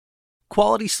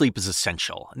Quality sleep is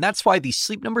essential, and that's why the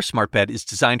Sleep Number Smart Bed is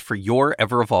designed for your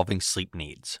ever-evolving sleep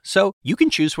needs. So you can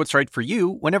choose what's right for you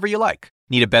whenever you like.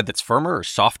 Need a bed that's firmer or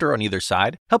softer on either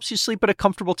side? Helps you sleep at a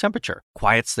comfortable temperature.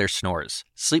 Quiets their snores.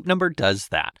 Sleep Number does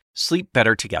that. Sleep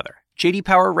better together. J.D.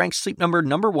 Power ranks Sleep Number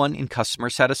 #1 in customer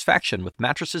satisfaction with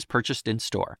mattresses purchased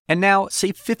in-store. And now,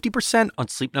 save 50% on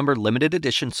Sleep Number limited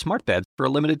edition smart beds for a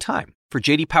limited time. For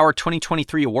J.D. Power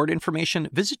 2023 award information,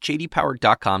 visit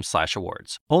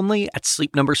jdpower.com/awards. Only at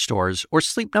Sleep Number stores or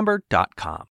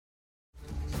sleepnumber.com.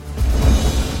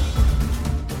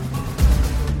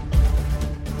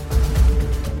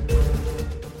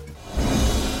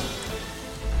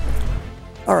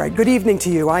 All right, good evening to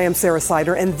you. I am Sarah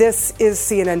Sider, and this is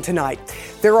CNN Tonight.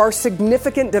 There are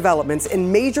significant developments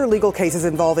in major legal cases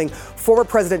involving former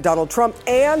President Donald Trump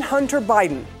and Hunter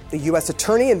Biden. The U.S.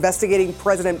 attorney investigating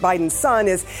President Biden's son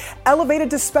is elevated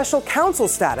to special counsel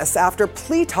status after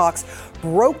plea talks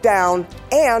broke down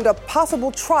and a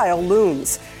possible trial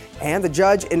looms. And the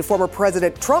judge in former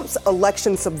President Trump's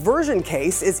election subversion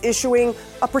case is issuing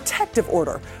a protective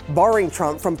order, barring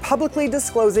Trump from publicly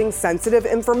disclosing sensitive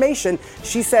information.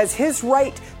 She says his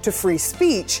right to free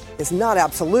speech is not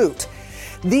absolute.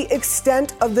 The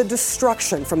extent of the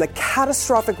destruction from the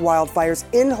catastrophic wildfires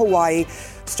in Hawaii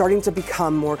starting to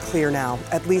become more clear now.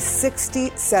 At least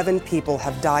 67 people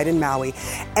have died in Maui,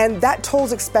 and that toll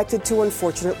is expected to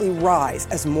unfortunately rise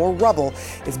as more rubble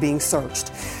is being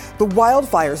searched. The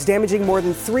wildfires damaging more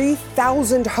than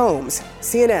 3,000 homes.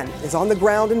 CNN is on the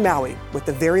ground in Maui with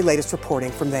the very latest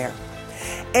reporting from there.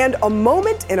 And a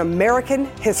moment in American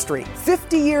history.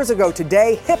 50 years ago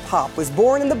today, hip-hop was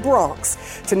born in the Bronx.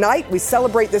 Tonight, we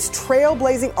celebrate this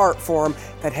trailblazing art form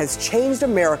that has changed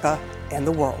America and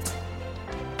the world.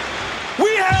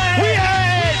 We had,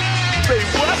 say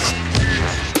what?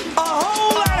 A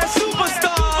whole lot of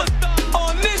superstars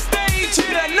on this stage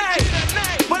here tonight.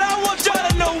 But I want y'all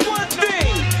to know one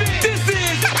thing. This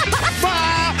is my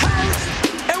house.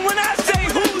 And when I say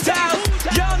whose house,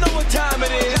 y'all know what time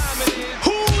it is.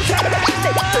 Whose house?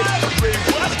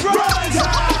 Run's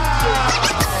house.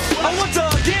 I want to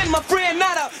again, my friend,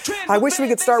 not a... I wish we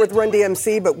could start with Run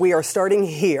DMC, but we are starting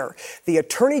here. The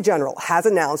Attorney General has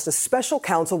announced a special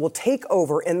counsel will take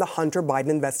over in the Hunter Biden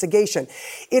investigation.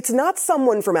 It's not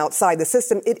someone from outside the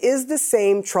system. It is the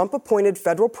same Trump-appointed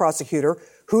federal prosecutor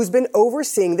who's been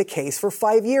overseeing the case for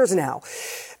 5 years now.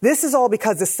 This is all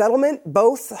because the settlement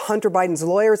both Hunter Biden's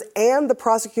lawyers and the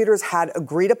prosecutors had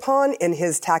agreed upon in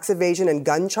his tax evasion and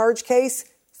gun charge case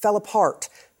fell apart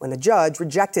when the judge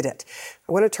rejected it.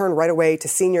 I want to turn right away to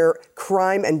senior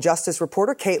crime and justice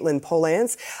reporter Caitlin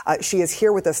Polans. She is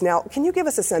here with us now. Can you give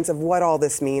us a sense of what all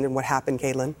this means and what happened,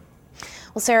 Caitlin?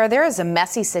 Well, Sarah, there is a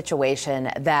messy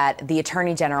situation that the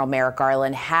Attorney General Merrick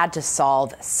Garland had to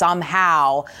solve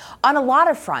somehow on a lot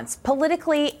of fronts,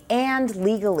 politically and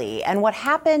legally. And what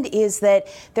happened is that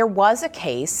there was a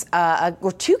case,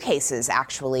 or two cases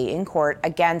actually, in court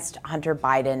against Hunter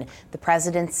Biden, the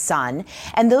president's son.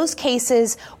 And those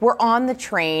cases were on the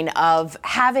train of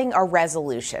having a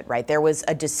resolution, right? There was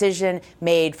a decision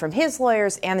made from his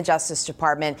lawyers and the Justice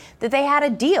Department that they had a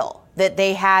deal, that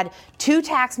they had 2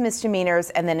 tax misdemeanors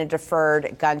and then a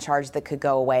deferred gun charge that could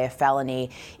go away, a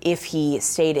felony, if he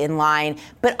stayed in line.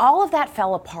 But all of that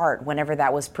fell apart whenever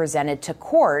that was presented to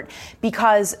court,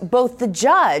 because both the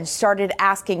judge started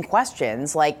asking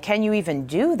questions like, can you even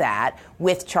do that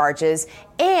with charges?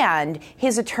 And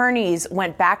his attorneys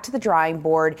went back to the drawing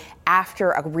board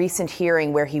after a recent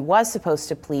hearing where he was supposed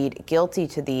to plead guilty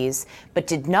to these, but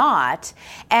did not.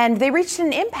 And they reached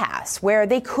an impasse where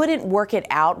they couldn't work it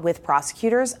out with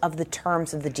prosecutors of the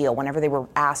terms of the deal whenever they were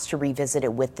asked to revisit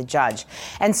it with the judge.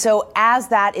 And so as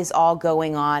that is all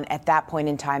going on, at that point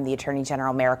in time, the Attorney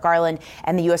General Merrick Garland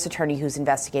and the U.S. Attorney who's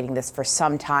investigating this for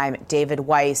some time, David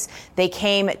Weiss, they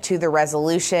came to the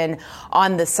resolution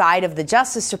on the side of the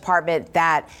Justice Department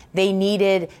that they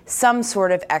needed some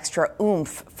sort of extra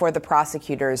oomph for the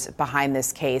prosecutors behind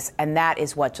this case. And that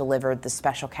is what delivered the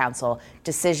special counsel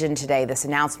decision today, this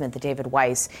announcement that David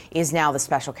Weiss is now the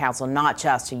special counsel, not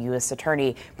just a U.S.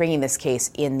 attorney, bringing this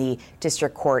case in the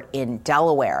district court in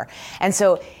Delaware. And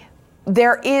so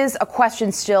there is a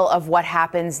question still of what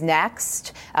happens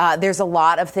next. There's a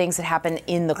lot of things that happen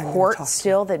in the court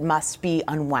still that must be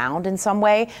unwound in some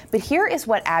way. But here is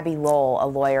what Abby Lowell, a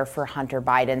lawyer for Hunter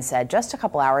Biden, said just a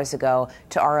couple hours ago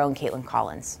to our own Caitlin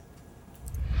Collins.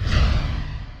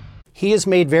 He has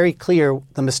made very clear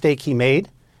the mistake he made,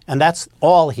 and that's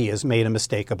all he has made a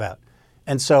mistake about.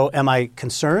 And so am I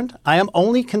concerned? I am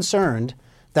only concerned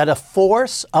that a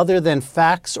force other than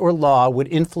facts or law would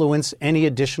influence any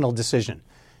additional decision.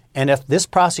 And if this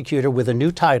prosecutor with a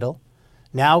new title,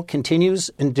 now continues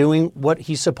in doing what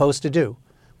he's supposed to do,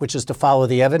 which is to follow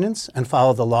the evidence and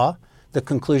follow the law, the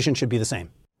conclusion should be the same.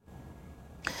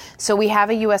 So we have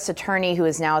a U.S. attorney who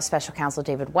is now a special counsel,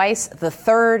 David Weiss, the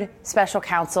third special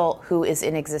counsel who is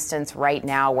in existence right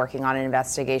now working on an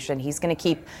investigation. He's going to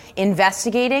keep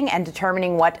investigating and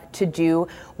determining what to do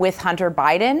with Hunter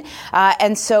Biden.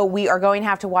 And so we are going to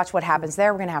have to watch what happens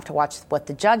there. We're going to have to watch what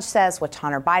the judge says, what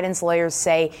Hunter Biden's lawyers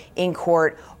say in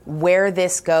court, where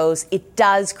this goes. It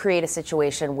does create a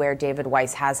situation where David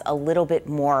Weiss has a little bit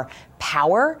more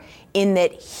power in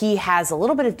that he has a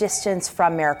little bit of distance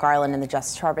from Merrick Garland and the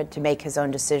Justice Department to make his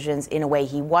own decisions in a way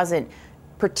he wasn't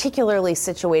particularly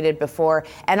situated before.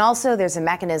 And also there's a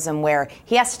mechanism where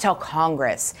he has to tell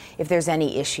Congress if there's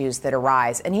any issues that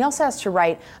arise. And he also has to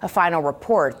write a final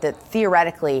report that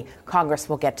theoretically Congress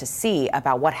will get to see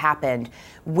about what happened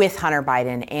with Hunter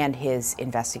Biden and his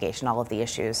investigation, all of the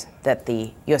issues that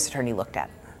the U.S. attorney looked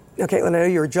at. Okay, Caitlin, I know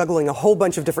you're juggling a whole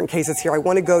bunch of different cases here. I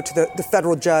want to go to the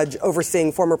federal judge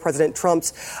overseeing former President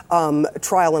Trump's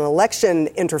trial and election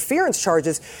interference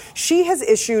charges. She has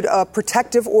issued a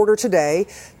protective order today.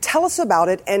 Tell us about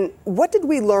it, and what did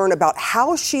we learn about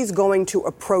how she's going to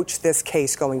approach this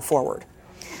case going forward?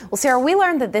 Well, Sarah, we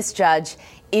learned that this judge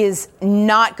is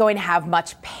not going to have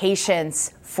much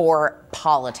patience for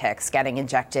politics getting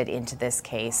injected into this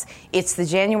case. It's the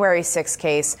January 6th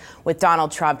case with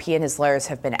Donald Trump. He and his lawyers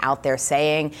have been out there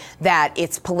saying that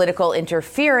it's political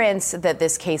interference, that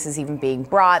this case is even being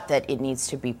brought, that it needs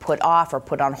to be put off or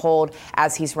put on hold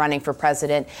as he's running for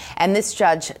president. And this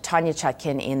judge, Tanya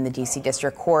Chutkan in the D.C.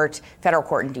 District Court, federal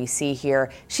court in D.C.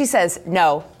 here, she says,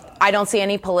 no, I don't see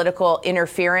any political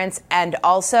interference. And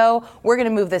also, we're going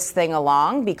to move this thing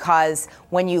along because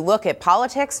when you look at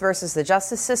politics versus the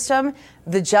justice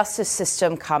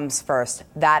system comes first.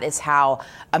 That is how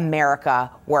America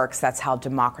works. That's how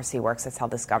democracy works. That's how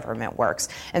this government works.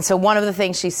 And so one of the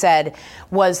things she said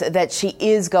was that she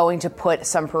is going to put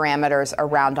some parameters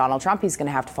around Donald Trump. He's going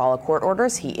to have to follow court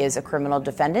orders. He is a criminal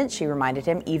defendant. She reminded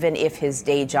him, even if his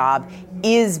day job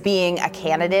is being a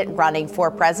candidate running for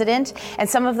president. And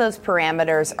some of those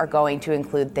parameters are going to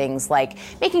include things like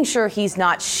making sure he's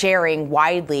not sharing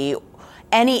widely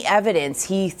any evidence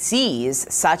he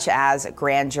sees, such as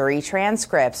grand jury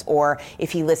transcripts, or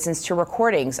if he listens to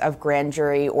recordings of grand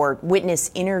jury or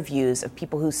witness interviews of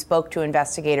people who spoke to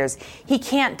investigators, he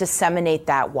can't disseminate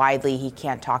that widely. He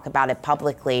can't talk about it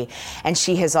publicly. And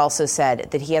she has also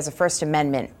said that he has a First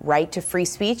Amendment right to free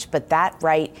speech, but that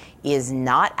right is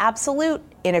not absolute.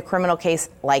 In a criminal case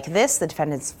like this, the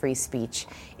defendant's free speech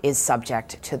is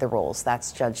subject to the rules.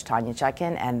 That's Judge Tanya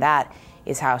Chutkan, and that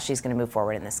is how she's going to move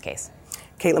forward in this case.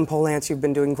 Caitlin Polance, you've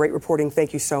been doing great reporting.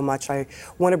 Thank you so much. I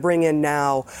want to bring in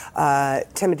now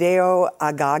Timoteo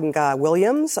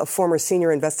Aganga-Williams, a former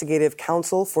senior investigative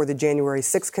counsel for the January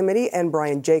 6th committee, and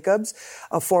Brian Jacobs,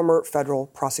 a former federal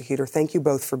prosecutor. Thank you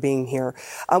both for being here.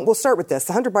 We'll start with this.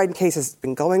 The Hunter Biden case has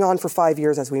been going on for 5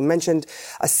 years. As we mentioned,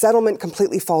 a settlement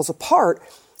completely falls apart.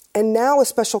 And now a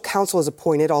special counsel is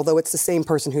appointed, although it's the same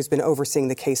person who's been overseeing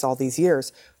the case all these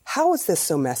years. How is this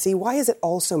so messy? Why is it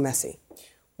all so messy?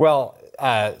 Well,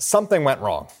 something went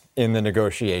wrong in the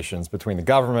negotiations between the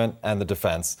government and the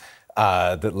defense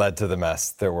that led to the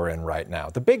mess that we're in right now.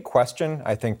 The big question,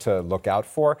 I think, to look out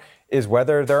for is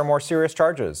whether there are more serious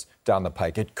charges down the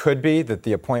pike. It could be that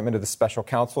the appointment of the special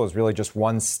counsel is really just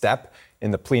one step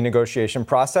in the plea negotiation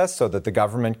process so that the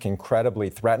government can credibly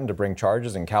threaten to bring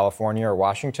charges in California or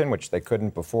Washington, which they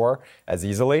couldn't before as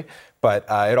easily. But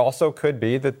it also could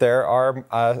be that there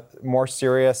are more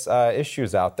serious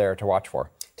issues out there to watch for.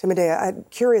 Timoteo, I'm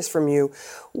curious from you,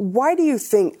 why do you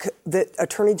think that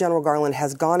Attorney General Garland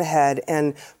has gone ahead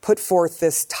and put forth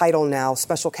this title now,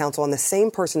 special counsel, on the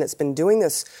same person that's been doing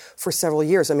this for several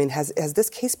years? I mean, has this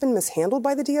case been mishandled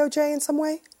by the DOJ in some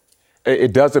way?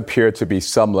 It does appear to be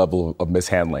some level of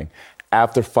mishandling.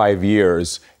 After 5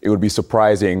 years, it would be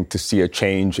surprising to see a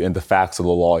change in the facts of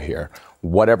the law here.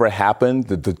 Whatever happened,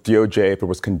 the DOJ, if it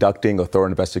was conducting a thorough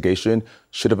investigation,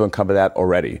 should have uncovered that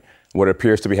already. What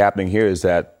appears to be happening here is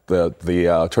that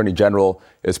the Attorney General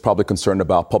is probably concerned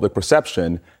about public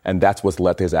perception, and that's what's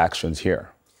led to his actions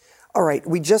here. All right.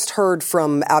 We just heard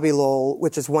from Abby Lowell,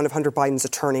 which is one of Hunter Biden's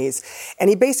attorneys, and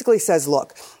he basically says,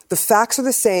 look, the facts are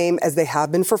the same as they have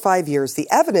been for 5 years. The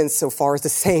evidence so far is the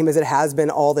same as it has been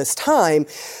all this time.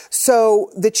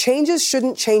 So the changes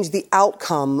shouldn't change the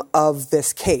outcome of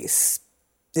this case.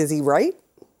 Is he right?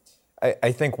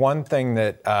 I think one thing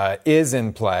that is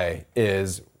in play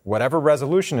is whatever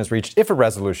resolution is reached, if a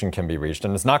resolution can be reached,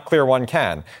 and it's not clear one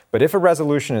can, but if a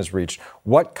resolution is reached,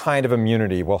 what kind of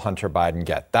immunity will Hunter Biden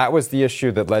get? That was the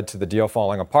issue that led to the deal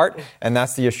falling apart, and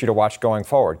that's the issue to watch going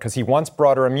forward, because he wants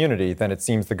broader immunity than it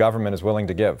seems the government is willing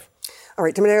to give. All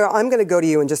right, Timoteo, I'm going to go to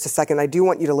you in just a second. I do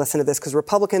want you to listen to this because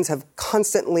Republicans have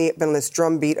constantly been on this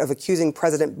drumbeat of accusing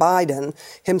President Biden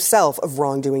himself of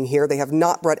wrongdoing here. They have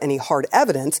not brought any hard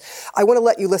evidence. I want to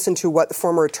let you listen to what the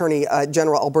former Attorney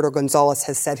General Alberto Gonzales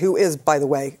has said, who is, by the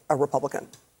way, a Republican.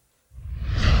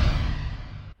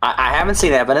 I haven't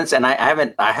seen evidence, and I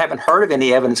haven't heard of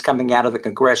any evidence coming out of the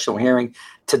congressional hearing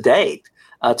to date.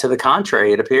 To the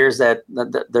contrary, it appears that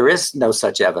there is no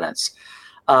such evidence.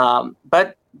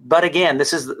 But again,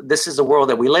 this is the world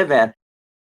that we live in.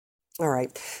 All right.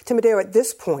 Timoteo, at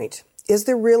this point, is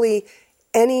there really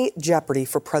any jeopardy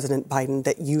for President Biden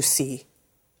that you see?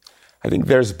 I think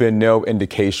there's been no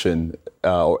indication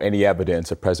or any evidence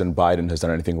that President Biden has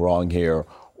done anything wrong here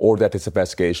or that this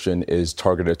investigation is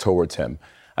targeted towards him.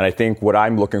 And I think what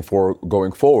I'm looking for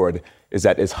going forward is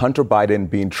Hunter Biden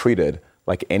being treated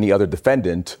like any other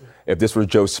defendant? If this were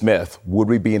Joe Smith, would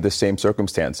we be in the same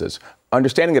circumstances?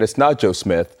 Understanding that it's not Joe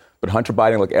Smith, but Hunter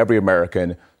Biden, like every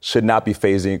American, should not be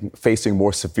facing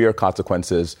more severe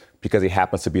consequences because he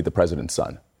happens to be the president's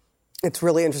son. It's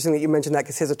really interesting that you mentioned that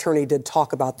because his attorney did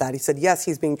talk about that. He said, yes,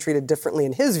 he's being treated differently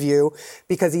in his view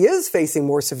because he is facing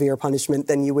more severe punishment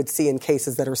than you would see in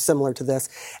cases that are similar to this.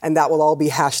 And that will all be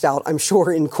hashed out, I'm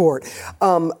sure, in court.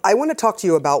 I want to talk to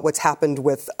you about what's happened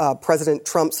with President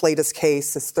Trump's latest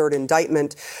case, his third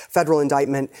indictment, federal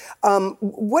indictment.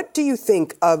 What do you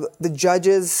think of the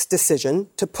judge's decision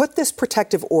to put this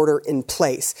protective order in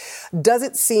place? Does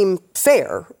it seem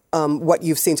fair, what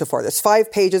you've seen so far? There's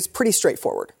 5 pages, pretty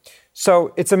straightforward.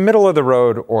 So it's a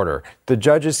middle-of-the-road order. The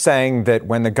judge is saying that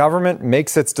when the government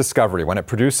makes its discovery, when it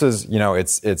produces,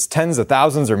 its tens of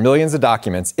thousands or millions of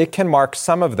documents, it can mark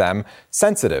some of them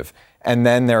sensitive. And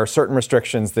then there are certain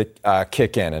restrictions that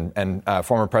kick in, and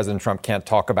former President Trump can't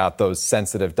talk about those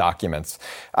sensitive documents.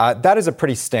 That is a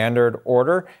pretty standard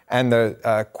order. And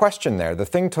the question there, the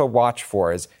thing to watch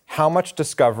for is how much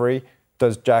discovery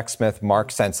does Jack Smith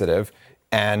mark sensitive,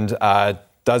 and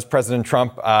does President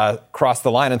Trump cross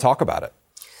the line and talk about it?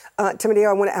 Timoteo,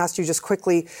 I want to ask you just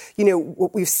quickly,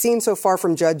 what we've seen so far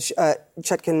from Judge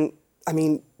Chutkan,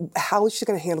 how is she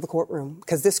going to handle the courtroom?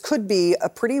 Because this could be a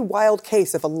pretty wild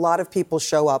case if a lot of people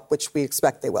show up, which we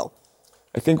expect they will.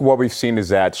 I think what we've seen is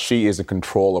that she is in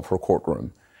control of her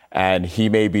courtroom. And he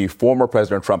may be former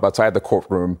President Trump outside the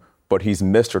courtroom, but he's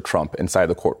Mr. Trump inside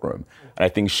the courtroom. And I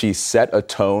think she set a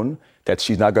tone that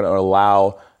she's not going to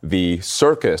allow the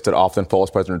circus that often follows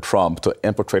President Trump to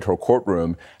infiltrate her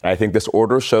courtroom. And I think this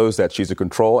order shows that she's in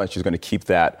control, and she's going to keep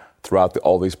that throughout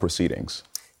all these proceedings.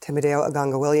 Timoteo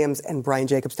Aganga-Williams and Brian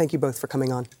Jacobs, thank you both for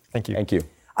coming on. Thank you. Thank you.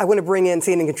 I want to bring in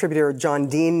CNN contributor John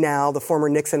Dean now, the former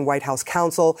Nixon White House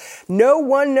counsel. No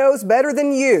one knows better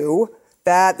than you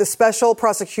that the special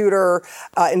prosecutor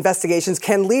investigations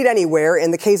can lead anywhere. In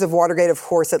the case of Watergate, of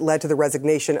course, it led to the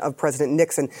resignation of President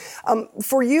Nixon.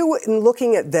 For you, in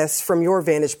looking at this from your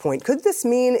vantage point, could this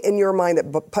mean in your mind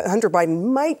that Hunter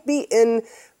Biden might be in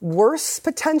worse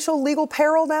potential legal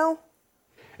peril now?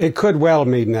 It could well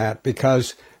mean that,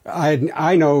 because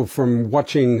I know from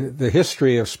watching the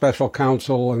history of special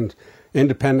counsel and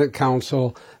independent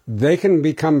counsel, they can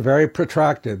become very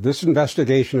protracted. This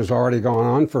investigation has already gone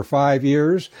on for 5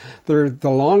 years. The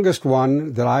longest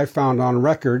one that I found on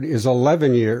record is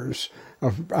 11 years.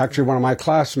 Actually, one of my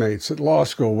classmates at law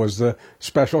school was the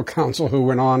special counsel who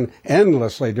went on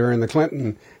endlessly during the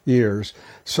Clinton years.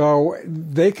 So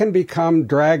they can become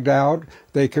dragged out.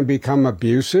 They can become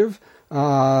abusive.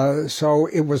 So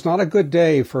it was not a good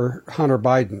day for Hunter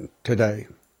Biden today.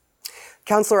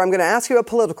 Counselor, I'm going to ask you a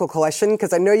political question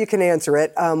because I know you can answer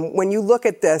it. When you look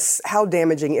at this, how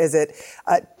damaging is it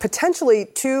potentially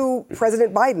to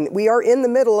President Biden? We are in the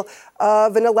middle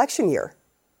of an election year.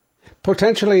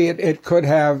 Potentially, it could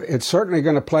have. It's certainly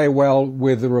going to play well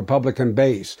with the Republican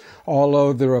base.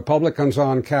 Although the Republicans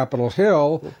on Capitol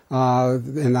Hill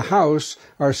in the House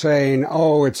are saying,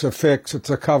 "Oh, it's a fix,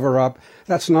 it's a cover-up."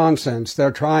 That's nonsense.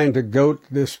 They're trying to goat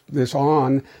this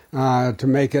on to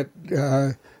make it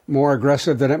more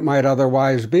aggressive than it might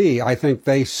otherwise be. I think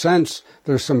they sense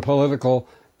there's some political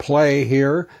play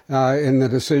here in the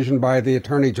decision by the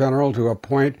Attorney General to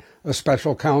appoint a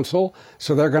special counsel.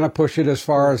 So they're going to push it as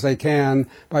far as they can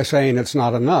by saying it's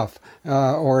not enough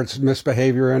or it's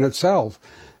misbehavior in itself.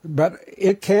 But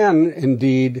it can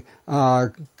indeed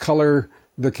color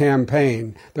the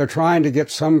campaign. They're trying to get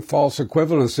some false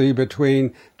equivalency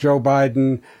between Joe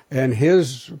Biden and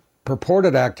his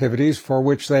purported activities for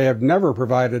which they have never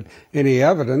provided any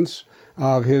evidence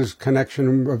of his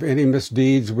connection of any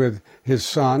misdeeds with his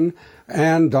son,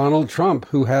 and Donald Trump,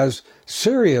 who has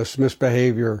serious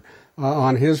misbehavior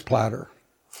on his platter.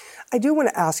 I do want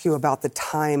to ask you about the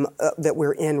time that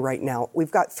we're in right now.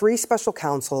 We've got 3 special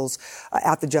counsels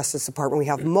at the Justice Department. We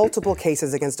have multiple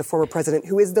cases against a former president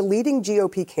who is the leading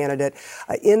GOP candidate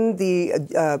in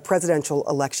the presidential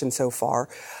election so far.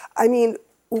 I mean,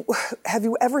 have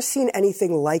you ever seen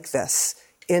anything like this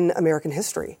in American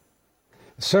history?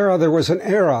 Sarah, there was an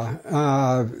era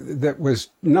that was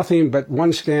nothing but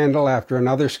one scandal after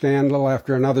another scandal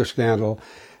after another scandal.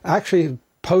 Actually,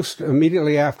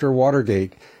 immediately after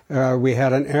Watergate, we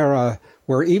had an era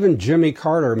where even Jimmy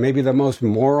Carter, maybe the most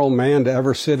moral man to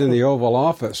ever sit in the Oval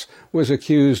Office, was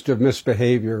accused of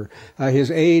misbehavior. His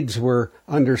aides were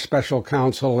under special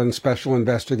counsel and special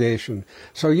investigation.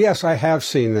 So yes, I have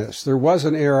seen this. There was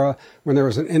an era when there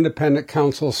was an independent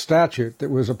counsel statute that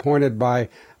was appointed by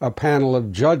a panel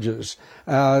of judges.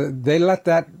 They let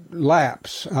that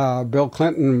lapse. Bill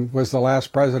Clinton was the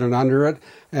last president under it,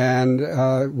 and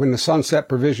when the sunset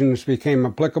provisions became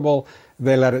applicable,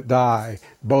 they let it die.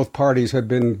 Both parties have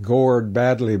been gored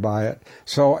badly by it.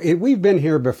 So we've been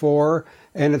here before,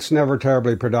 and it's never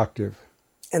terribly productive.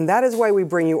 And that is why we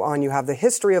bring you on. You have the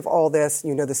history of all this.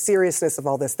 You know the seriousness of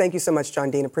all this. Thank you so much,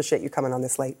 John Dean. Appreciate you coming on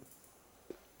this late.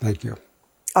 Thank you.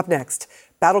 Up next,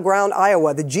 Battleground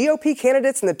Iowa. The GOP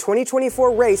candidates in the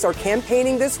 2024 race are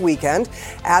campaigning this weekend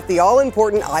at the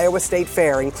all-important Iowa State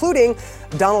Fair, including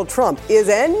Donald Trump. Is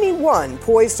anyone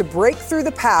poised to break through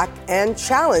the pack and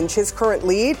challenge his current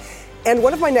lead? And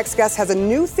one of my next guests has a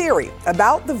new theory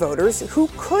about the voters who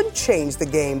could change the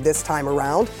game this time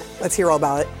around. Let's hear all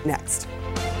about it next.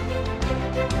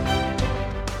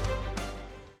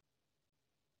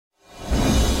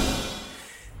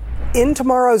 In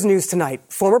tomorrow's news tonight,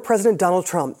 former President Donald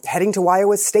Trump heading to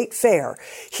Iowa's State Fair.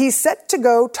 He's set to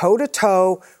go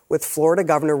toe-to-toe with Florida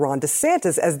Governor Ron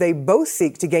DeSantis as they both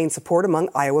seek to gain support among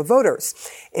Iowa voters.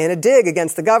 In a dig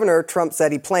against the governor, Trump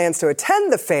said he plans to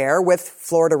attend the fair with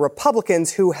Florida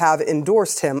Republicans who have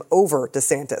endorsed him over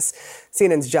DeSantis.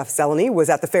 CNN's Jeff Zeleny was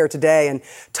at the fair today and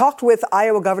talked with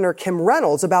Iowa Governor Kim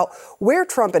Reynolds about where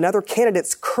Trump and other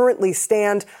candidates currently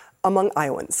stand among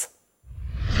Iowans.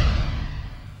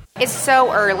 It's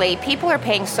so early. People are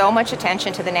paying so much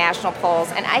attention to the national polls,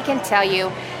 and I can tell you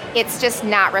it's just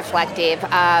not reflective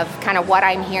of kind of what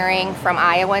I'm hearing from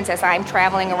Iowans as I'm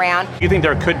traveling around. You think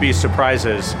there could be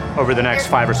surprises over the next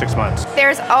 5 or 6 months?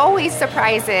 There's always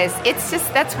surprises. It's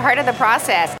just that's part of the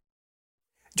process.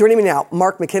 Joining me now,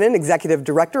 Mark McKinnon, Executive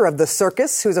Director of The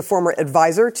Circus, who's a former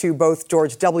advisor to both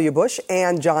George W. Bush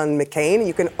and John McCain.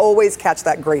 You can always catch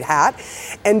that great hat.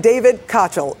 And David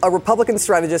Kochel, a Republican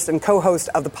strategist and co-host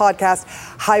of the podcast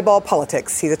Highball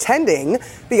Politics. He's attending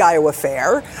the Iowa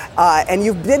Fair, and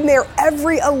you've been there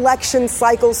every election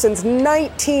cycle since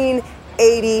 1988.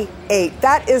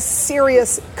 That is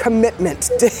serious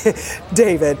commitment,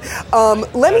 David.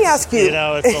 Let me ask you. You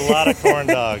know, it's a lot of corn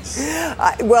dogs.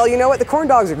 Well, you know what? The corn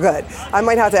dogs are good. I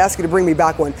might have to ask you to bring me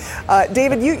back one.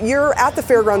 David, you're at the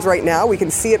fairgrounds right now. We can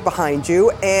see it behind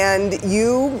you. And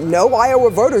you know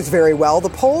Iowa voters very well. The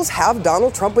polls have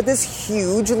Donald Trump with this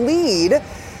huge lead.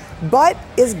 But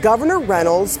is Governor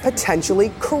Reynolds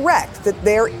potentially correct that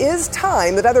there is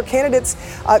time that other candidates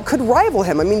could rival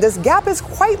him? I mean, this gap is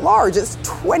quite large. It's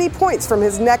 20 points from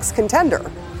his next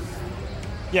contender.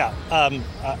 Yeah,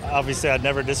 obviously I'd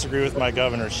never disagree with my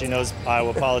governor. She knows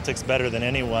Iowa politics better than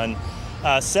anyone.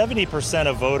 70%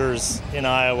 of voters in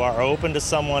Iowa are open to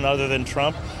someone other than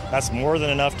Trump. That's more than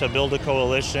enough to build a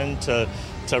coalition, to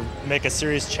make a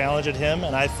serious challenge at him.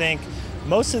 And I think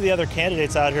most of the other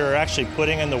candidates out here are actually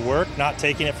putting in the work, not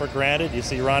taking it for granted. You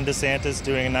see Ron DeSantis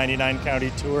doing a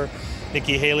 99-county tour.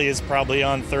 Nikki Haley is probably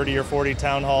on 30 or 40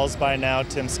 town halls by now.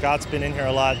 Tim Scott's been in here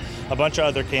a lot. A bunch of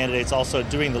other candidates also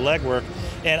doing the legwork.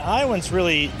 And Iowans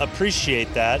really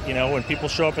appreciate that. You know, when people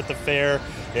show up at the fair,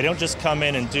 they don't just come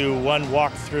in and do one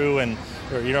walkthrough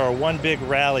or one big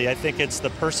rally. I think it's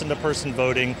the person-to-person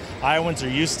voting. Iowans are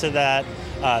used to that.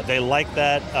 They like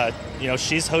that.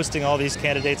 She's hosting all these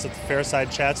candidates at the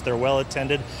Fairside Chats. They're well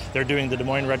attended. They're doing the Des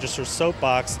Moines Register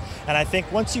soapbox. And I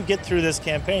think once you get through this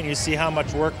campaign, you see how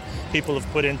much work people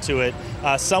have put into it.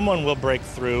 Someone will break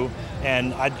through.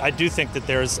 And I do think that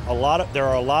there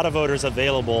are a lot of voters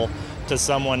available to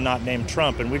someone not named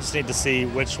Trump. And we just need to see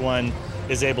which one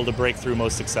is able to break through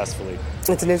most successfully.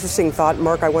 It's an interesting thought.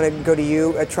 Mark, I want to go to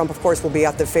you. Trump, of course, will be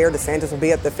at the fair. DeSantis will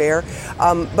be at the fair.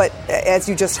 But as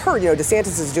you just heard,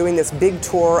 DeSantis is doing this big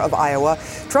tour of Iowa.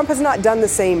 Trump has not done the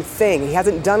same thing. He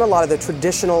hasn't done a lot of the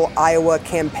traditional Iowa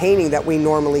campaigning that we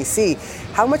normally see.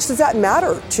 How much does that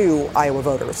matter to Iowa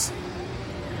voters?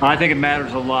 I think it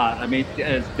matters a lot. I mean,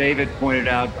 as David pointed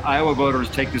out, Iowa voters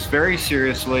take this very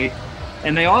seriously,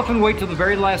 and they often wait till the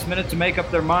very last minute to make up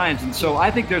their minds. And so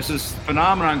I think there's this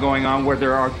phenomenon going on where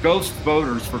there are ghost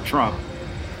voters for Trump.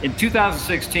 In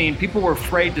 2016, people were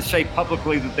afraid to say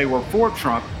publicly that they were for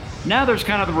Trump. Now there's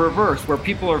kind of the reverse, where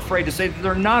people are afraid to say that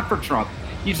they're not for Trump.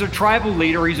 He's a tribal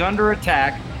leader. He's under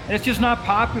attack. And it's just not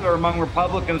popular among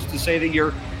Republicans to say that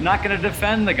you're not going to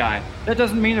defend the guy. That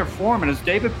doesn't mean they're for him. And as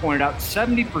David pointed out,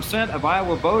 70% of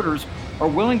Iowa voters are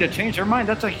willing to change their mind.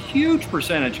 That's a huge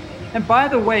percentage. And by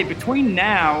the way, between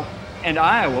now and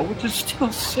Iowa, which is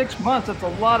still 6 months, that's a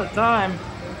lot of time,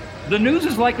 the news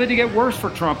is likely to get worse for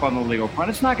Trump on the legal front.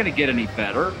 It's not going to get any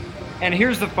better. And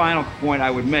here's the final point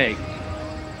I would make.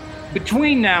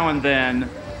 Between now and then,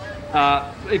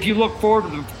 if you look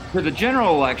forward to the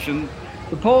general election,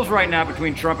 the polls right now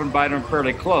between Trump and Biden are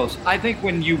fairly close. I think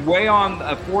when you weigh on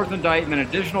a fourth indictment,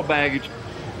 additional baggage,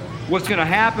 what's going to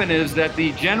happen is that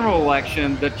the general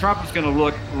election, that Trump is going to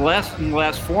look less and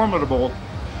less formidable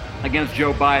against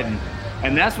Joe Biden.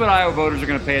 And that's what Iowa voters are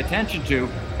going to pay attention to.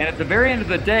 And at the very end of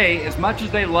the day, as much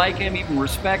as they like him, even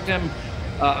respect him,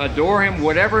 adore him,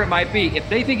 whatever it might be, if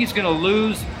they think he's going to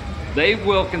lose, they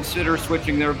will consider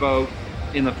switching their vote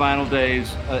in the final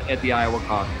days at the Iowa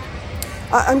caucus.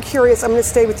 I'm curious. I'm going to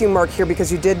stay with you, Mark, here,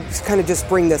 because you did kind of just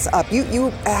bring this up. You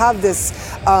have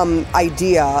this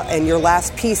idea in your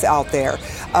last piece out there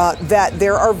that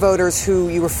there are voters who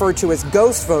you refer to as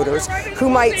ghost voters who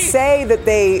might say that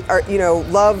they are,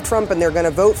 love Trump and they're going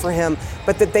to vote for him,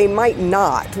 but that they might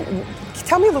not.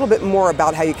 Tell me a little bit more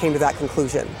about how you came to that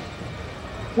conclusion.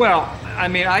 Well, I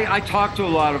mean, I talked to a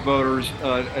lot of voters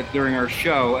during our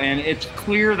show, and it's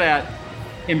clear that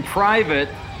in private,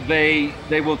 they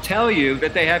will tell you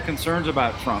that they have concerns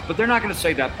about Trump, but they're not going to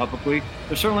say that publicly.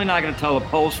 They're certainly not going to tell a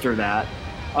pollster that.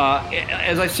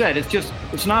 As I said,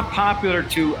 it's not popular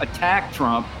to attack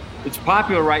Trump. It's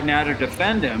popular right now to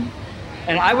defend him.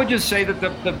 And I would just say that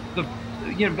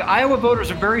the Iowa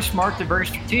voters are very smart. They're very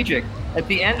strategic. At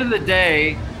the end of the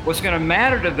day, what's going to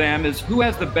matter to them is who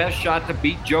has the best shot to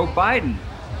beat Joe Biden.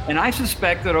 And I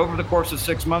suspect that over the course of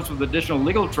 6 months with additional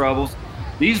legal troubles,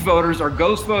 these voters are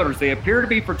ghost voters. They appear to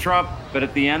be for Trump, but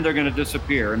at the end, they're going to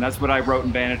disappear. And that's what I wrote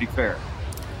in Vanity Fair.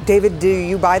 David, do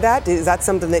you buy that? Is that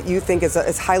something that you think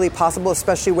is highly possible,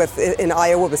 especially in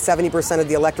Iowa with 70% of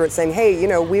the electorate saying, hey,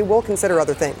 we will consider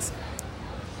other things?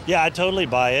 Yeah, I totally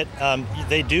buy it.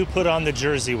 They do put on the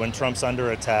jersey when Trump's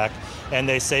under attack, and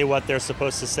they say what they're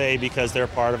supposed to say because they're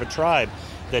part of a tribe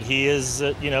that he is,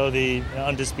 the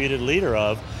undisputed leader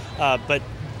of. But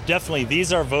definitely,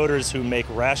 these are voters who make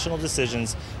rational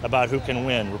decisions about who can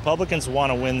win. Republicans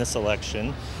want to win this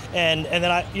election. And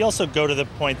then you also go to the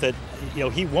point that,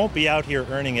 he won't be out here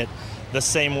earning it the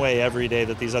same way every day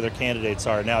that these other candidates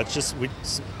are. Now, it's just,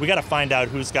 we got to find out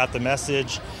who's got the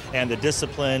message and the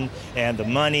discipline and the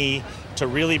money to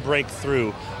really break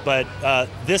through. But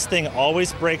this thing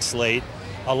always breaks late.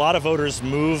 A lot of voters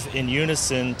move in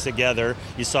unison together.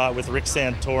 You saw it with Rick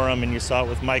Santorum, and you saw it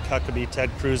with Mike Huckabee,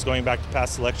 Ted Cruz going back to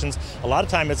past elections. A lot of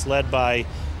time it's led by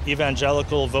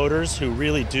evangelical voters who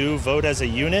really do vote as a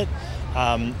unit.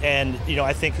 And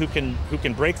I think who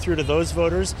can break through to those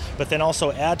voters, but then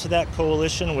also add to that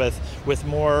coalition with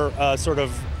more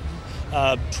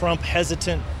Trump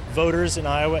hesitant voters in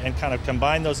Iowa and kind of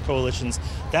combine those coalitions.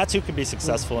 That's who could be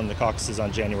successful in the caucuses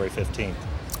on January 15th.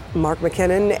 Mark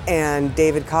McKinnon and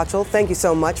David Kochel, thank you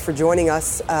so much for joining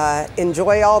us.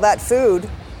 Enjoy all that food.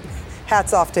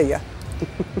 Hats off to you.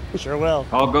 Sure will.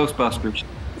 All Ghostbusters.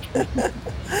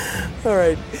 All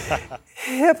right.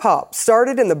 Hip-hop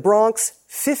started in the Bronx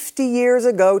 50 years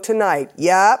ago tonight.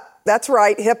 Yep, that's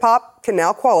right. Hip-hop can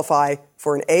now qualify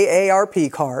for an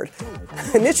AARP card.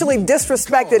 Initially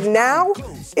disrespected, now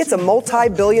it's a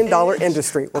multi-billion-dollar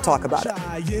industry. We'll talk about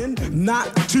it.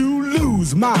 Not to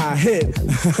lose my head.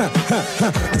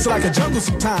 It's like a jungle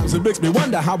sometimes. It makes me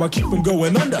wonder how I keep from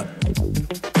going under.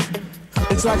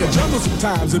 It's like a jungle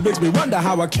sometimes. It makes me wonder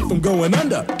how I keep from going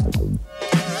under.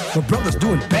 My brother's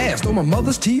doing fast on my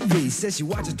mother's TV. Says she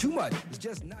watches too much. It's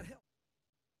just not helping.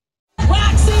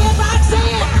 Roxanne,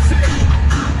 Roxanne.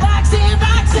 Roxanne,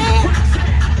 Roxanne.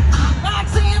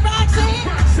 Roxanne, Roxanne.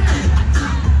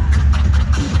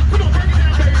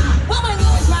 Well, my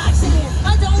name is Roxanne.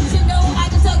 Don't you know I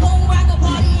just a home rock a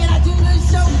party and I do this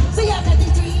show. See, I've got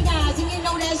these 3 guys and you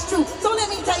know that's true. So let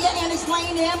me tell you and explain.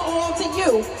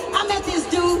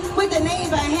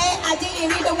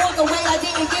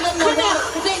 and give him the water.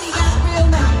 Then he got real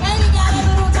mad. And he got a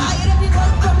little tired. If he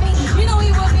worked for me, you know he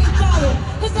would be fired.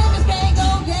 His name is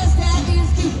Bango, yes, that is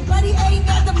cute. But he ain't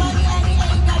got the money and he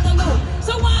ain't got the loot.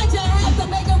 So why'd you have to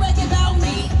make a record about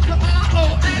me?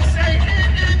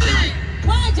 R-O-X-A-N-N-D.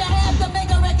 Why'd you have to make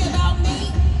a record about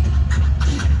me?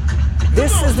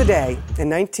 This is the day in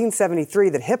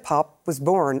 1973 that hip-hop was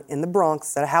born in the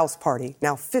Bronx at a house party.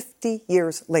 Now 50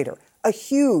 years later, a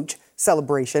huge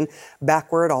celebration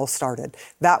back where it all started.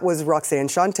 That was Roxanne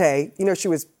Shante. You know, she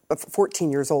was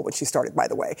 14 years old when she started, by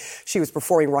the way. She was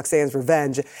performing Roxanne's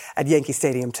Revenge at Yankee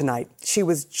Stadium tonight. She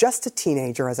was just a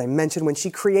teenager, as I mentioned, when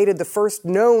she created the first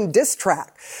known diss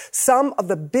track. Some of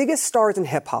the biggest stars in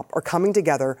hip-hop are coming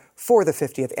together for the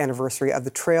 50th anniversary of the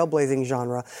trailblazing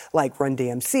genre, like Run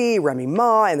DMC, Remy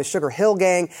Ma, and the Sugar Hill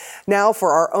Gang. Now,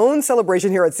 for our own celebration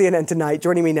here at CNN Tonight,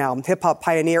 joining me now, hip-hop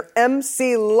pioneer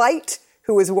MC Lyte,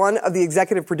 who is one of the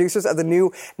executive producers of the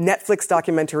new Netflix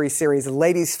documentary series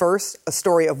Ladies First, a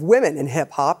story of women in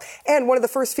hip-hop, and one of the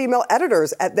first female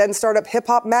editors at then startup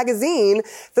hip-hop magazine,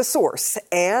 The Source,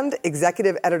 and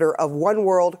executive editor of One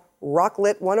World,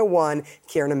 Rocklit 101,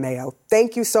 Kierna Mayo.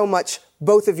 Thank you so much,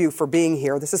 both of you, for being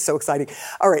here. This is so exciting.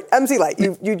 All right, MC Lyte,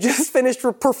 you just finished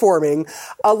performing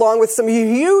along with some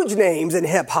huge names in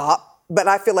hip-hop. But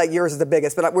I feel like yours is the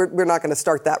biggest, but we're not going to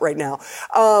start that right now.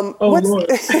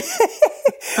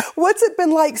 What's it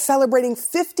been like celebrating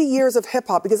 50 years of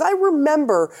hip-hop? Because I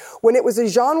remember when it was a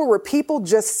genre where people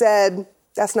just said,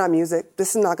 that's not music,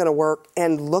 this is not going to work,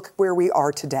 and look where we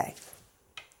are today.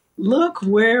 Look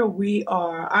where we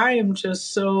are. I am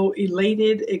just so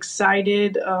elated,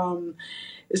 excited.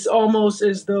 It's almost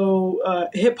as though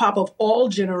hip-hop of all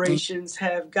generations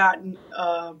have gotten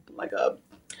like a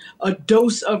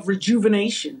dose of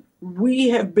rejuvenation. We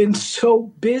have been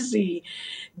so busy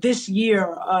this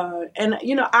year. And,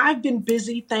 you know, I've been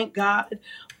busy, thank God.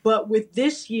 But with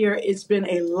this year, it's been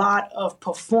a lot of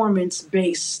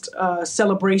performance-based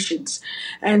celebrations.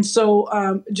 And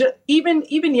so even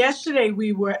yesterday,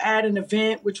 we were at an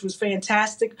event, which was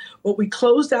fantastic. But we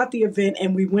closed out the event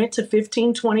and we went to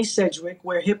 1520 Sedgwick,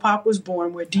 where hip-hop was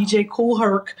born, where DJ Kool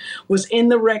Herc was in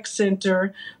the rec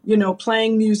center, you know,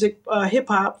 playing music,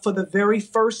 hip-hop for the very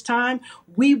first time.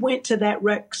 We went to that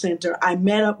rec center. I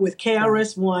met up with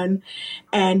KRS-One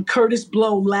and Curtis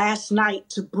Blow last night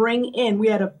to bring in, we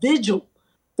had a vigil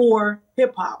for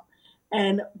hip hop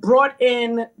and brought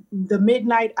in the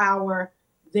midnight hour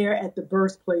there at the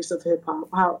birthplace of hip hop.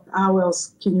 How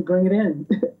else can you bring it in?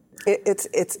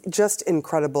 It's just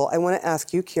incredible. I want to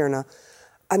ask you, Kierna,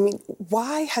 I mean,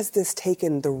 why has this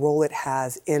taken the role it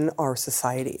has in our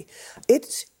society?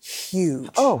 It's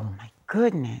huge. Oh my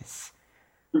goodness.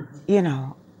 You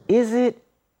know,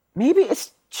 maybe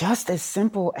it's just as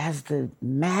simple as the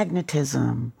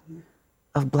magnetism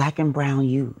of Black and brown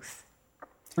youth.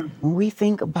 When we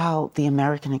think about the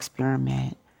American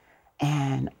experiment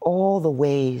and all the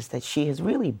ways that she has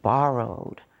really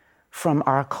borrowed from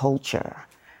our culture,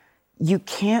 you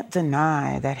can't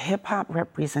deny that hip hop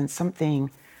represents something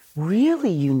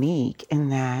really unique in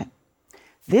that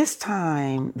this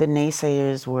time the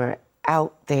naysayers were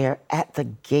out there at the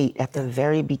gate, at the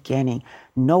very beginning.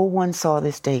 No one saw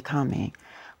this day coming.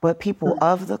 But people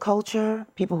of the culture,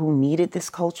 people who needed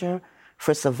this culture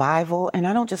for survival, and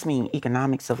I don't just mean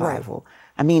economic survival,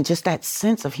 I mean just that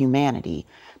sense of humanity.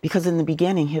 Because in the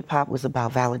beginning, hip-hop was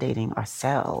about validating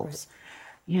ourselves.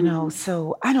 You know,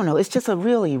 so I don't know, it's just a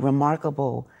really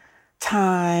remarkable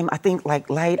time. I think like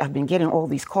Lyte, I've been getting all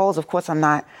these calls. Of course, I'm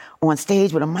not on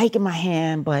stage with a mic in my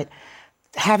hand, but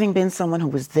having been someone who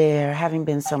was there, having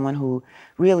been someone who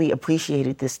really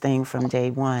appreciated this thing from day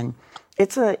one,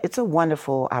 it's a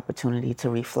wonderful opportunity to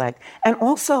reflect and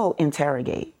also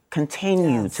interrogate,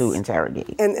 continue to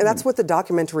interrogate. And that's what the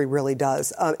documentary really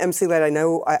does. MC Lyte, I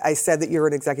know I said that you're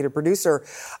an executive producer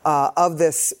of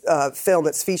this film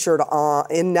that's featured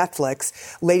in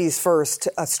Netflix, Ladies First,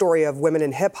 a story of women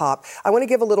in hip hop. I want to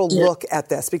give a little look at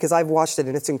this because I've watched it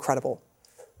and it's incredible.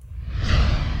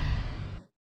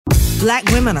 Black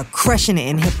women are crushing it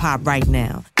in hip-hop right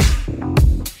now.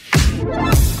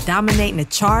 Dominating the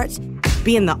charts,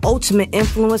 being the ultimate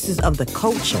influences of the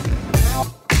culture.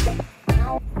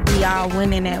 We all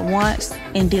winning at once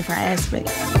in different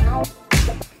aspects.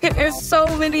 There's so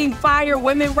many fire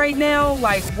women right now,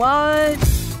 like what?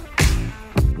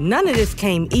 None of this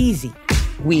came easy.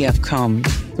 We have come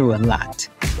through a lot.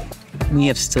 We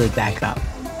have stood back up,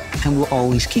 and we'll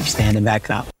always keep standing back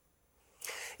up.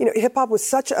 hip hop was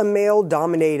such a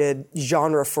male-dominated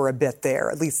genre for a bit there.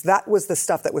 At least that was the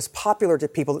stuff that was popular to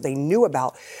people that they knew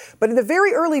about. But in the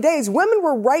very early days, women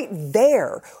were right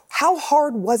there. How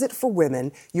hard was it for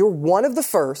women? You're one of the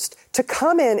first to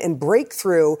come in and break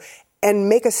through and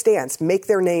make a stance, make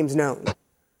their names known.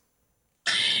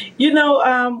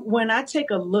 When I take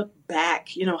a look back,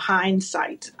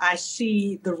 hindsight, I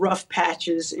see the rough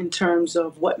patches in terms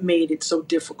of what made it so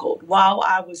difficult. While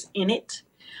I was in it,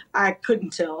 I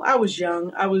couldn't tell. I was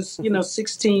young. I was,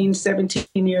 16, 17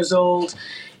 years old.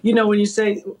 When you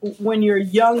say when you're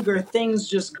younger, things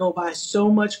just go by so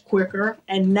much quicker.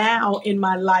 And now in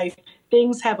my life,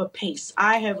 things have a pace.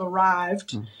 I have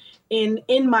arrived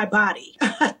in my body.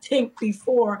 I think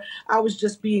before I was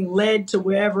just being led to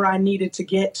wherever I needed to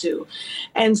get to.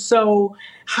 And so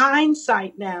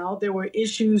hindsight now, there were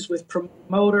issues with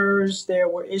promoters. There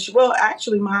were issues. Well,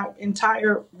 actually, my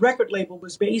entire record label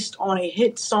was based on a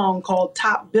hit song called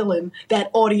Top Billin' that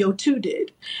Audio 2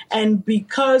 did. And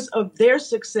because of their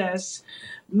success,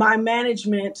 my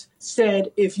management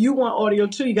said, if you want Audio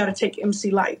 2, you got to take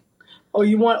MC Lyte. Oh,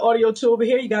 you want Audio 2 over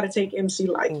here? You got to take MC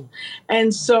Lyte.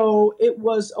 And so it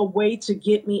was a way to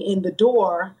get me in the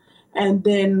door and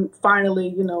then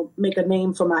finally, make a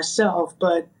name for myself.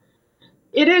 But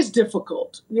it is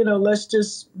difficult. Let's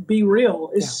just be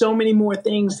real. It's so many more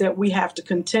things that we have to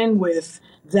contend with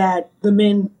that the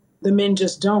men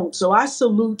just don't. So I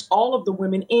salute all of the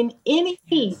women in any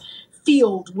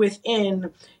field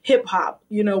within hip hop,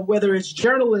 whether it's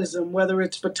journalism, whether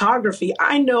it's photography.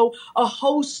 I know a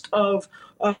host of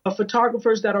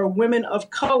photographers that are women of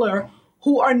color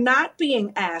who are not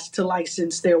being asked to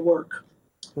license their work.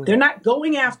 They're not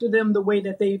going after them the way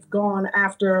that they've gone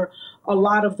after a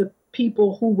lot of the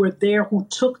people who were there who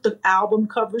took the album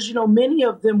covers. Many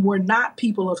of them were not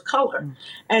people of color.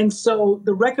 And so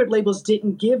the record labels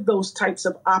didn't give those types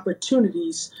of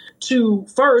opportunities to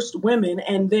first women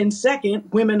and then second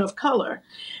women of color.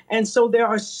 And so there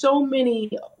are so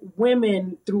many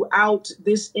women throughout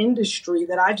this industry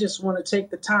that I just want to take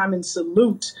the time and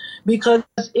salute because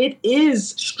it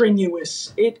is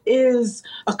strenuous. It is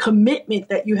a commitment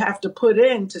that you have to put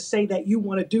in to say that you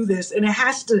want to do this. And it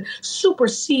has to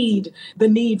supersede the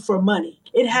need for money.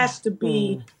 It has to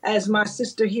be, as my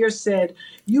sister here said,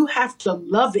 you have to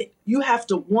love it. You have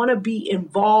to want to be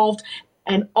involved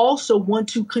and also want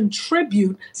to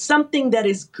contribute something that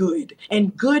is good.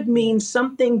 And good means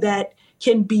something that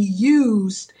can be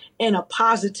used in a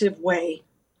positive way.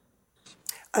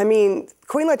 I mean,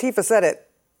 Queen Latifah said it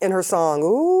in her song,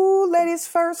 "Ooh, ladies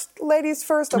first, ladies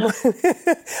first." I'm going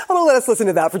to let us listen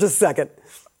to that for just a second.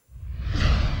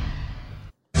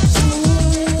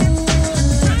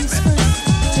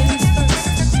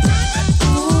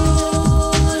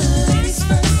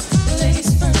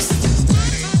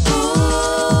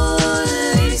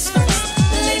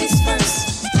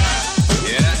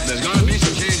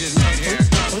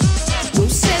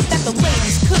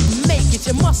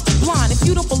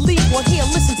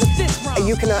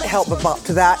 You cannot help but bop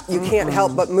to that. You can't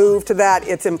help but move to that.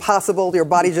 It's impossible. Your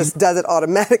body just does it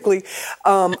automatically.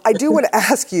 I do want to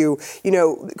ask you,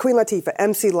 Queen Latifah,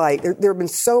 MC Lyte, there have been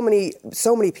so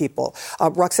many people,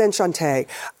 Roxanne Shante,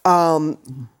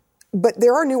 but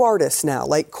there are new artists now,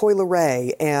 like Coi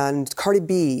Leray and Cardi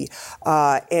B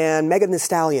and Megan Thee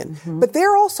Stallion. But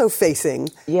they're also facing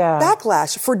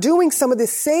backlash for doing some of the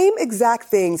same exact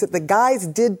things that the guys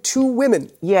did to women.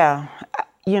 Yeah.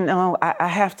 I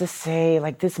have to say,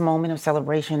 this moment of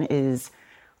celebration is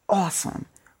awesome,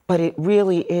 but it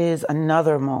really is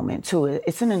another moment, too.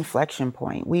 It's an inflection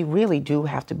point. We really do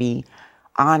have to be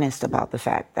honest about the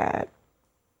fact that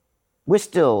we're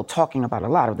still talking about a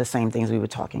lot of the same things we were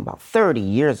talking about 30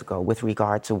 years ago with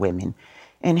regard to women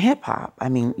in hip hop. I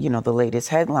mean, the latest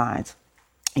headlines,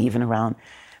 even around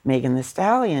Megan Thee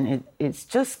Stallion, it's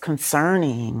just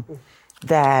concerning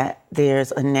that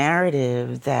there's a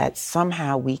narrative that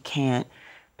somehow we can't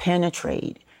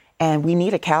penetrate. And we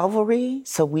need a cavalry,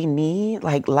 so we need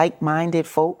like-minded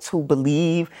folks who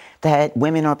believe that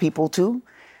women are people too,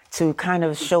 to kind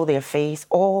of show their face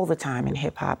all the time in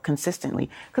hip-hop consistently.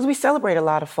 Because we celebrate a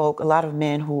lot of folk, a lot of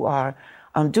men who are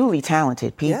duly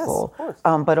talented people,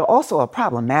 but also are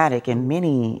problematic in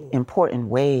many important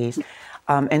ways.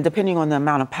 And depending on the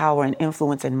amount of power and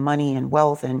influence and money and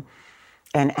wealth and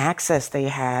access they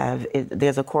have,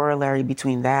 there's a corollary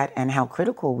between that and how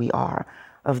critical we are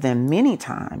of them many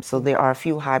times. So there are a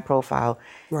few high-profile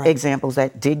examples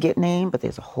that did get named, but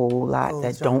there's a whole lot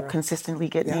that don't consistently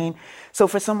get named. So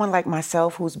for someone like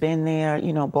myself who's been there,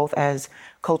 both as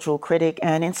cultural critic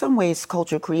and in some ways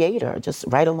cultural creator, just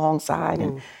right alongside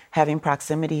and having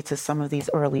proximity to some of these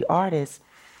early artists,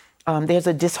 there's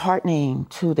a disheartening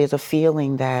too. There's a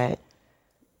feeling that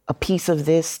a piece of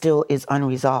this still is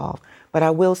unresolved. But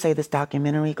I will say this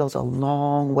documentary goes a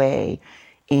long way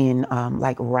in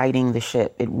like righting the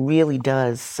ship. It really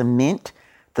does cement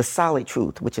the solid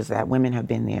truth, which is that women have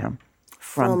been there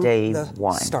from day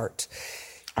one. Start.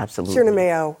 Absolutely. Kierna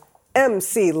Mayo,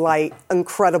 MC Light,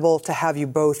 incredible to have you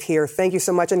both here. Thank you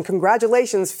so much, and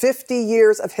congratulations, 50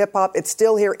 years of hip-hop. It's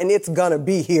still here, and it's gonna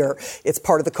be here. It's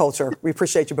part of the culture. We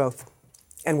appreciate you both,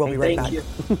 and we'll be right back.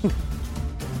 Thank you.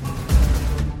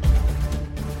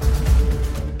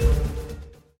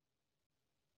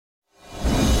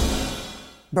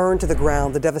 Burned to the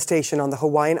ground, the devastation on the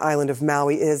Hawaiian island of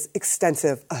Maui is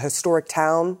extensive. A historic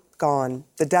town gone.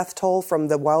 The death toll from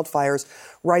the wildfires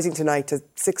rising tonight to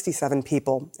 67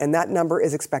 people, and that number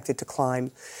is expected to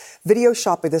climb. Video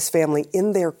shot by this family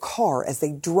in their car as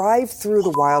they drive through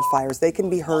the wildfires. They can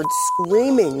be heard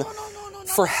screaming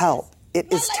for help.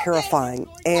 It is terrifying.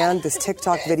 And this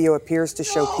TikTok video appears to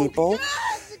show people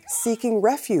seeking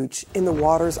refuge in the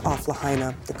waters off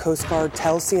Lahaina. The Coast Guard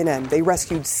tells CNN they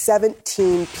rescued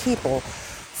 17 people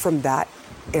from that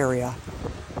area.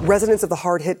 Residents of the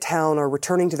hard-hit town are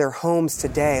returning to their homes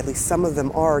today. At least some of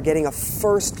them are, getting a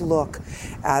first look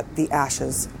at the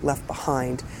ashes left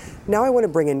behind. Now I want to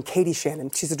bring in Katie Shannon.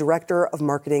 She's the director of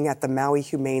marketing at the Maui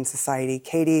Humane Society.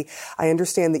 Katie, I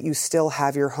understand that you still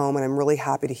have your home, and I'm really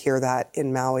happy to hear that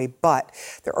in Maui, but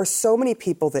there are so many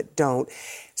people that don't.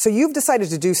 So you've decided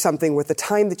to do something with the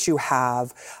time that you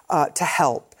have to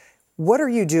help. What are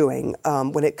you doing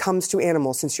when it comes to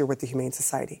animals since you're with the Humane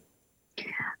Society?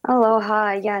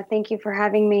 Aloha. Yeah, thank you for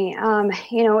having me.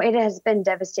 It has been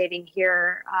devastating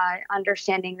here,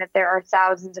 understanding that there are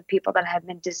thousands of people that have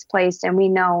been displaced, and we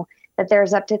know that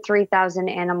there's up to 3,000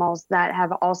 animals that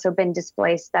have also been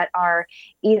displaced that are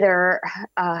either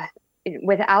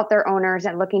without their owners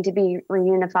and looking to be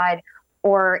reunified,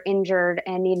 or injured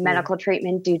and need medical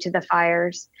treatment due to the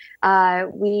fires.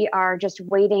 We are just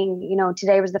waiting.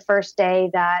 Today was the first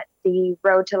day that the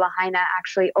road to Lahaina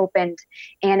actually opened,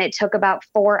 and it took about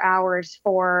 4 hours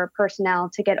for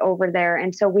personnel to get over there.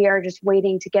 And so we are just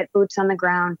waiting to get boots on the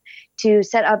ground, to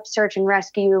set up search and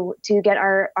rescue, to get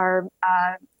our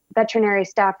veterinary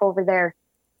staff over there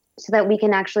so that we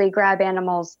can actually grab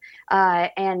animals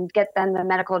and get them the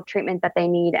medical treatment that they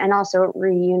need, and also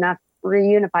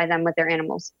reunify them with their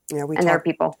animals and their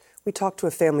people. We talked to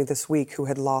a family this week who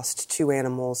had lost 2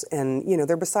 animals, and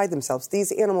they're beside themselves.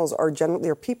 These animals are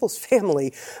they're people's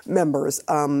family members,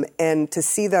 and to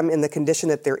see them in the condition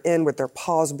that they're in, with their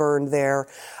paws burned there,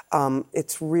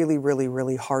 it's really, really,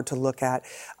 really hard to look at.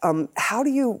 How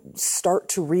do you start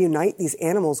to reunite these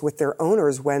animals with their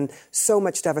owners when so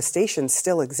much devastation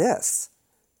still exists?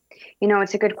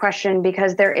 It's a good question,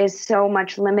 because there is so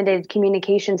much limited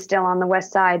communication still on the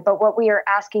West Side. But what we are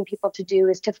asking people to do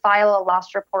is to file a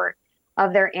loss report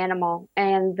of their animal.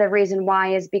 And the reason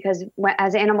why is because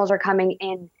as animals are coming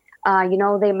in,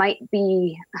 they might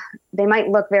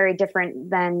look very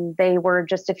different than they were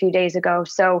just a few days ago.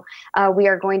 So we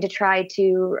are going to try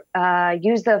to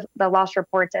use the loss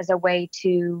reports as a way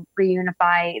to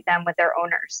reunify them with their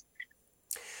owners.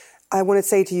 I want to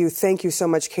say to you, thank you so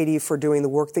much, Katie, for doing the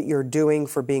work that you're doing,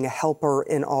 for being a helper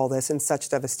in all this and such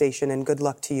devastation, and good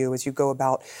luck to you as you go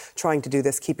about trying to do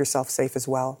this. Keep yourself safe as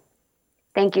well.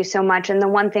 Thank you so much. And the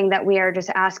one thing that we are just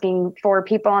asking for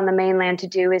people on the mainland to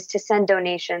do is to send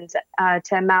donations to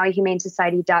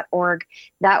MauiHumaneSociety.org.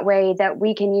 That way that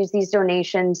we can use these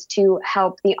donations to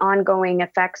help the ongoing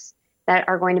effects that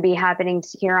are going to be happening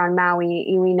here on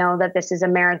Maui. We know that this is a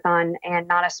marathon and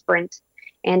not a sprint.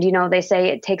 And, they say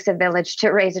it takes a village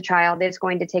to raise a child. It's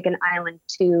going to take an island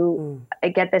to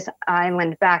get this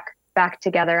island back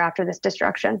together after this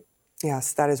destruction.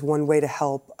 Yes, that is one way to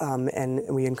help, and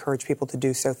we encourage people to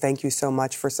do so. Thank you so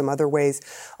much. For some other ways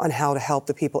on how to help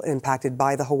the people impacted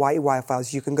by the Hawaii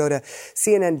wildfires, you can go to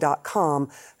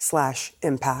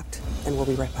cnn.com/impact, and we'll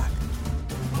be right back.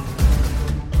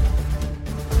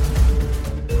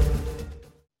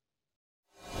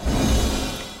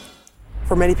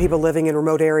 For many people living in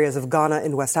remote areas of Ghana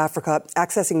and West Africa,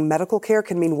 accessing medical care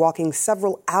can mean walking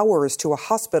several hours to a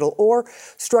hospital or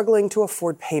struggling to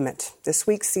afford payment. This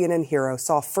week's CNN hero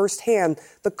saw firsthand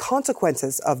the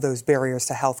consequences of those barriers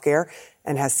to health care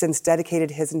and has since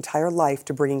dedicated his entire life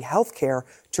to bringing health care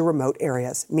to remote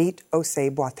areas. Meet Osei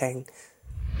Boateng.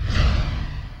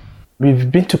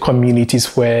 We've been to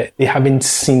communities where they haven't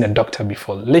seen a doctor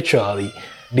before. Literally,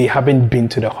 they haven't been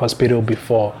to the hospital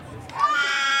before.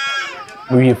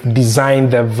 We've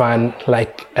designed the van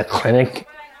like a clinic.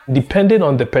 Depending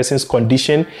on the person's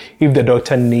condition, if the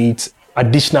doctor needs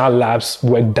additional labs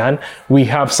work done. We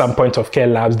have some point of care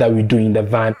labs that we do in the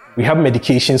van. We have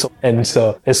medications, and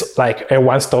so it's like a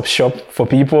one-stop shop for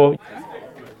people.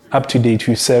 Up to date,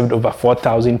 we've served over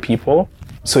 4,000 people.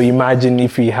 So imagine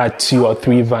if we had 2 or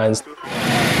 3 vans.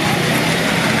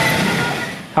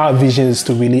 Our vision is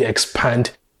to really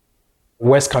expand.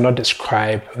 Words cannot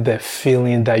describe the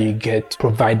feeling that you get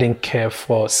providing care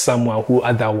for someone who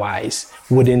otherwise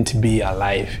wouldn't be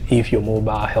alive if your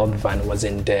mobile health van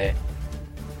wasn't there.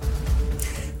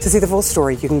 To see the full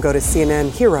story, you can go to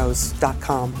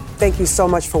cnnheroes.com. Thank you so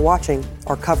much for watching.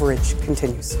 Our coverage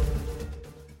continues.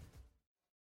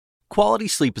 Quality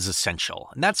sleep is essential,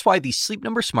 and that's why the Sleep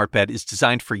Number Smart Bed is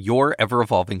designed for your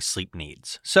ever-evolving sleep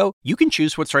needs. So you can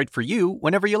choose what's right for you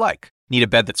whenever you like. Need a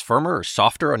bed that's firmer or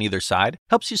softer on either side?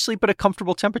 Helps you sleep at a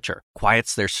comfortable temperature.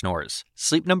 Quiets their snores.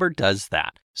 Sleep Number does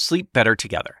that. Sleep better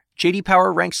together. J.D.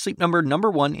 Power ranks Sleep Number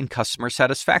 #1 in customer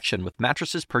satisfaction with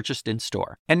mattresses purchased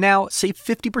in-store. And now, save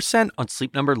 50% on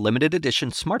Sleep Number limited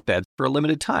edition smart beds for a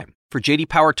limited time. For J.D.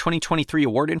 Power 2023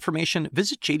 award information,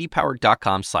 visit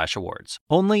jdpower.com/awards.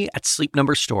 Only at Sleep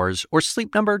Number stores or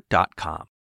sleepnumber.com.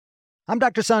 I'm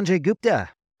Dr. Sanjay Gupta,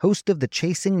 host of the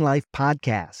Chasing Life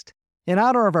podcast. In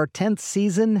honor of our 10th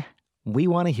season, we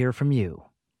want to hear from you.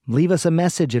 Leave us a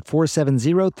message at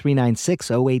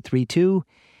 470-396-0832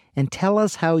 and tell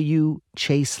us how you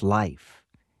chase life.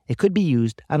 It could be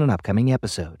used on an upcoming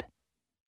episode.